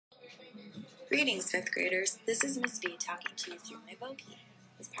Greetings, 5th graders. This is Miss B talking to you through my Voki.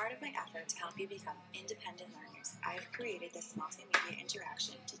 As part of my effort to help you become independent learners, I have created this multimedia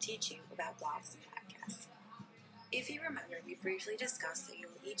interaction to teach you about blogs and podcasts. If you remember, we briefly discussed that you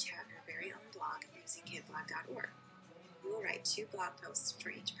will each have your very own blog using kitblog.org. We will write 2 blog posts for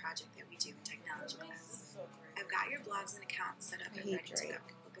each project that we do in technology class. I've got your blogs and accounts set up and ready to go,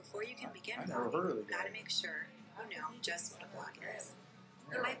 but before you can begin blogging, you've got to make sure you know just what a blog is.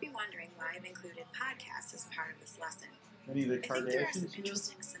 You might be wondering why I've included podcasts as part of this lesson. I think there are some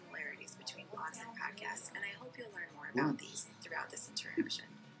interesting similarities between blogs and podcasts, and I hope you'll learn more about these throughout this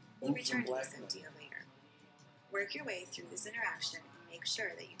interaction. We'll return to this idea later. Work your way through this interaction and make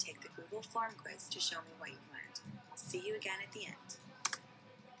sure that you take the Google form quiz to show me what you've learned. I'll see you again at the end.